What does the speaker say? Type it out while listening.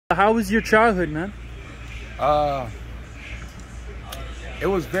How was your childhood, man? It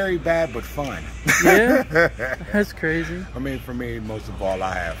was very bad but fun. Yeah? That's crazy. I mean, for me, most of all,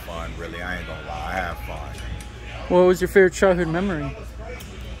 I have fun, really. I ain't gonna lie, I have fun. What was your favorite childhood memory?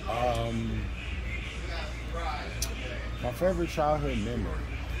 My favorite childhood memory?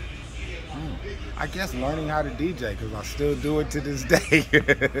 I guess learning how to DJ, because I still do it to this day.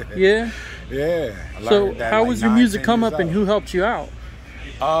 Yeah? Yeah. So how was your music come up and who helped you out?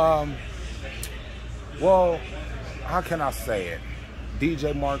 Well, how can I say it?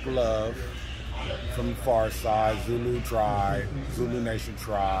 DJ Mark Love from the Far Side, Zulu Tribe, Zulu Nation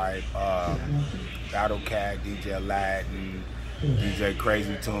Tribe, Battle Cat, DJ Aladdin, DJ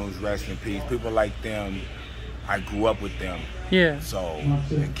Crazy Tunes, rest in peace. People like them, I grew up with them. Yeah. So,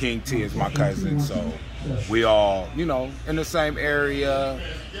 and King T is my cousin, so we all, you know, in the same area,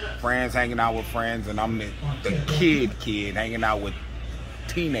 friends hanging out with friends, and I'm the kid hanging out with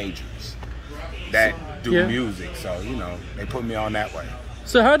teenagers that do music. So, you know, they put me on that way.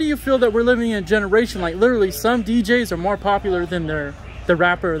 So how do you feel that we're living in a generation, like literally some DJs are more popular than the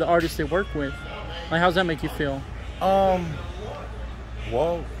rapper or the artist they work with? Like, how's that make you feel?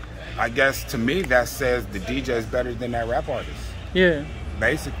 Well, I guess to me that says the DJ is better than that rap artist. Yeah.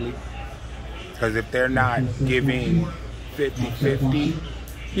 Basically. Because if they're not giving 50-50,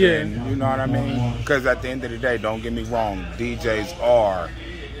 yeah, then, you know what I mean? Because at the end of the day, don't get me wrong, DJs are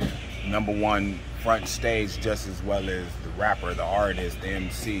 #1 front stage just as well as the rapper, the artist, the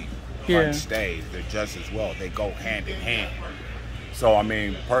MC front stage. They're just as well. They go hand in hand. So, I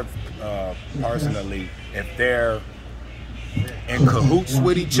mean, personally, if they're in cahoots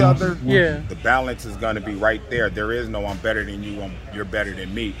with each other, the balance is going to be right there. There is no I'm better than you, you're better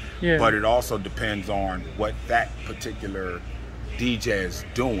than me. Yeah. But it also depends on what that particular DJ is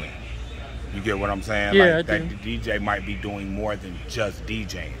doing. You get what I'm saying? Yeah, like that DJ might be doing more than just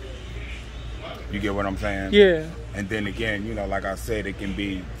DJing. You get what I'm saying? Yeah. And then again, you know, like I said, it can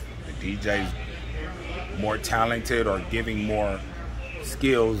be the DJ's more talented or giving more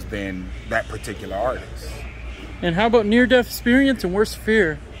skills than that particular artist. And how about near-death experience and worst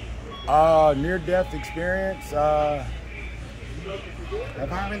fear? Near-death experience, have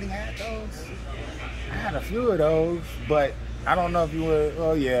I really had those? I had a few of those, but I don't know if you were,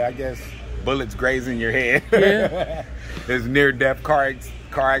 oh yeah, I guess bullets grazing your head. Yeah. There's near-death car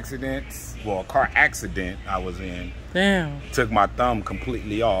accidents. Well, a car accident I was in. Damn. Took my thumb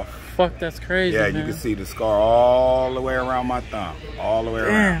completely off. Fuck, that's crazy, Yeah, man. you can see the scar all the way around my thumb. All the way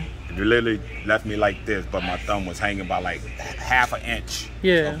around. It literally left me like this, but my thumb was hanging by like ½ an inch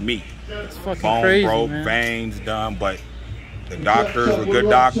of meat. That's fucking Bone crazy, broke, man. Veins done, but the doctors were good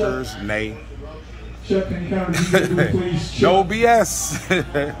doctors, and they no BS.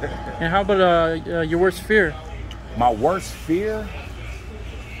 And how about your worst fear? My worst fear?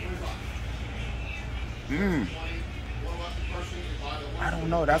 I don't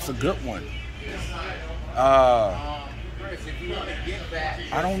know. That's a good one. I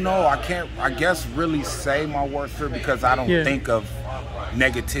don't know. I can't, I guess, really say my worst fear because I don't think of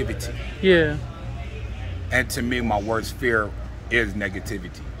negativity. Yeah. And to me, my worst fear is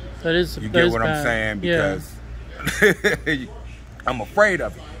negativity. That is. You get what I'm saying? Because I'm afraid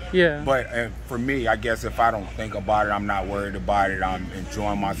of it. Yeah. But for me, I guess if I don't think about it, I'm not worried about it. I'm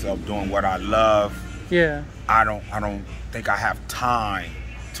enjoying myself doing what I love. Yeah. I don't think I have time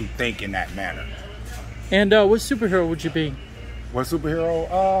to think in that manner. And what superhero would you be? What superhero?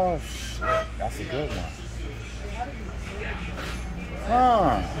 Oh, shit. That's a good one.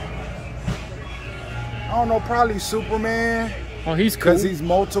 I don't know, probably Superman. Oh, he's cool. Because he's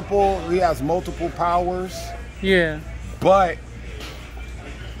multiple, he has multiple powers. Yeah. But,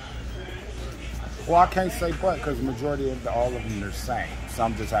 well, I can't say but because the majority of all of them are the same.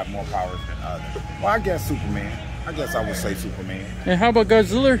 Some just have more powers than others. Well, I guess Superman. I guess I would say Superman. And how about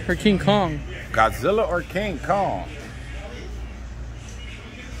Godzilla or King Kong? Godzilla or King Kong?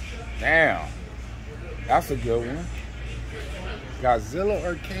 Damn. That's a good one. Godzilla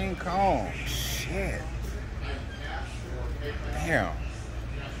or King Kong? Shit. Damn.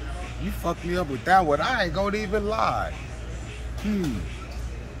 You fucked me up with that one. I ain't gonna even lie. I'm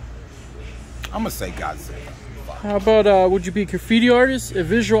gonna say Godzilla. How about, would you be a graffiti artist, a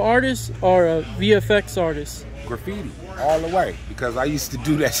visual artist, or a VFX artist? Graffiti, all the way. Because I used to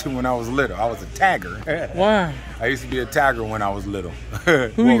do that shit when I was little. I was a tagger. Wow. I used to be a tagger when I was little.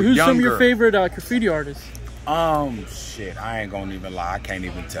 Who's some of your favorite graffiti artists? Shit, I ain't gonna even lie. I can't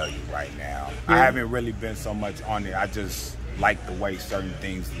even tell you right now. I haven't really been so much on it. I just like the way certain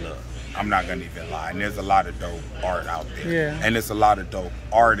things look. I'm not gonna even lie. And there's a lot of dope art out there. Yeah. And there's a lot of dope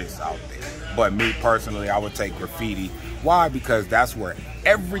artists out there. But me personally, I would take graffiti. Why? Because that's where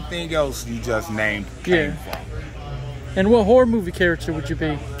everything else you just named came from. And what horror movie character would you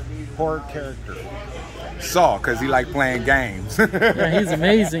be? Horror character. Saw, because he like playing games. Yeah, he's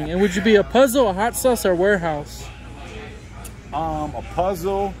amazing. And would you be a puzzle, a hot sauce, or a warehouse? A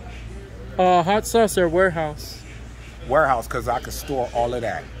puzzle. Hot sauce or warehouse? Warehouse, because I could store all of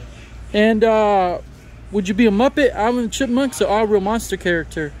that. And would you be a Muppet, Alvin and Chipmunks, or all real monster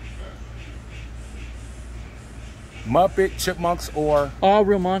character? Muppet, Chipmunks, or all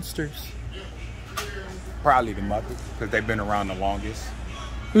real monsters? Probably the Muppet, because they've been around the longest.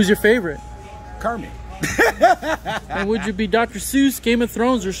 Who's your favorite? Kermit. And would you be Dr. Seuss, Game of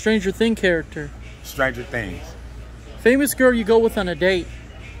Thrones, or Stranger Things character? Stranger Things. Famous girl you go with on a date?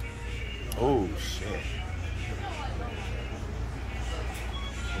 Oh, shit.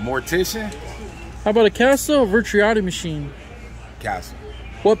 A mortician? How about a castle or virtuality machine? Castle.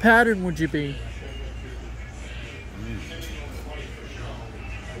 What pattern would you be?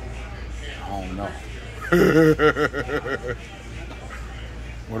 I don't know.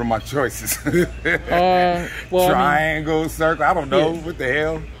 What are my choices? Well, triangle, circle, I don't know. Yeah. What the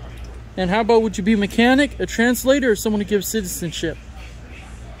hell? And how about, would you be a mechanic, a translator, or someone who gives citizenship?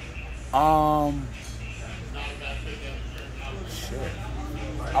 Shit.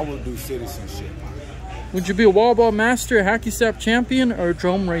 I would do citizenship. Would you be a wall ball master, a hacky sack champion, or a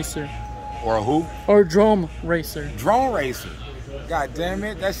drone racer? Or a who? Or a drone racer. Drone racer. God damn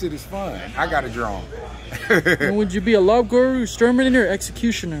it, that shit is fun. I got a drone. And would you be a love guru, exterminator, or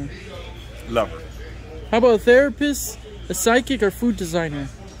executioner? Lover. How about a therapist, a psychic, or food designer?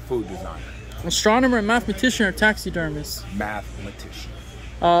 Food designer. Astronomer, a mathematician, or taxidermist? Mathematician.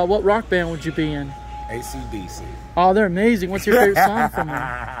 What rock band would you be in? AC/DC. Oh, they're amazing. What's your favorite song from them?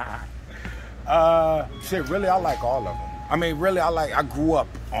 Shit, really, I like all of them. I mean, really, I grew up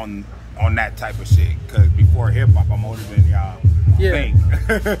on that type of shit. Because before hip-hop, I'm older than y'all think.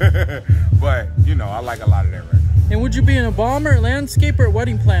 But, you know, I like a lot of that record. And would you be a bomber, landscaper, or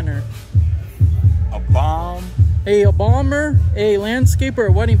wedding planner? A bomb? A bomber, a landscaper,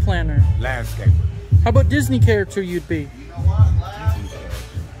 or wedding planner? Landscaper. How about Disney character you'd be?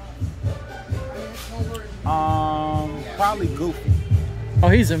 Probably Goofy. Oh,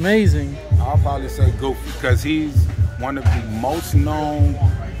 he's amazing. I'll probably say Goofy because he's one of the most known,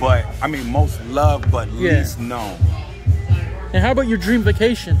 but I mean most loved, but least known. And how about your dream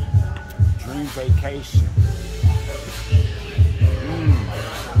vacation? Dream vacation.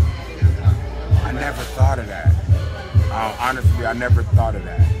 I never thought of that. Honestly, I never thought of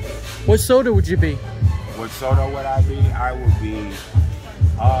that. What soda would you be? What soda would I be? I would be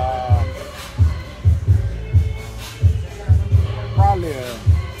probably a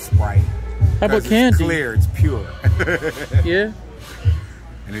Sprite. How about candy? It's clear, it's pure. Yeah.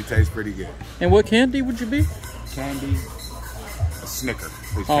 And it tastes pretty good. And what candy would you be? Candy, a Snicker.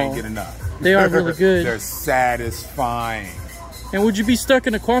 You can't get enough. They are really good. They're satisfying. And would you be stuck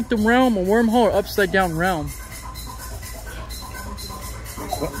in a quantum realm, a wormhole, or upside down realm?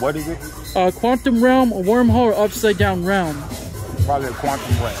 What is it? Quantum realm, a wormhole, or upside down realm? Probably a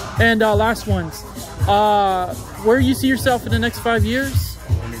quantum realm. And last ones. Where you see yourself in the next 5 years?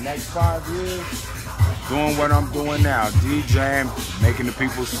 In the next 5 years, doing what I'm doing now. DJing, making the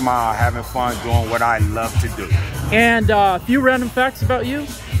people smile, having fun, doing what I love to do. And a few random facts about you?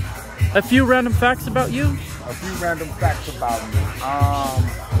 A few random facts about you? A few random facts about me.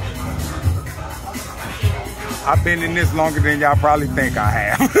 I've been in this longer than y'all probably think I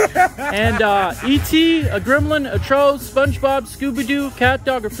have. And E.T., a gremlin, a troll, SpongeBob, Scooby-Doo, cat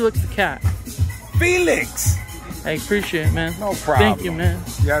dog, or Felix the cat? Felix! I appreciate it, man. No problem. Thank you, man.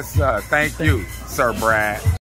 Yes, sir. Thank you, Sir Brad.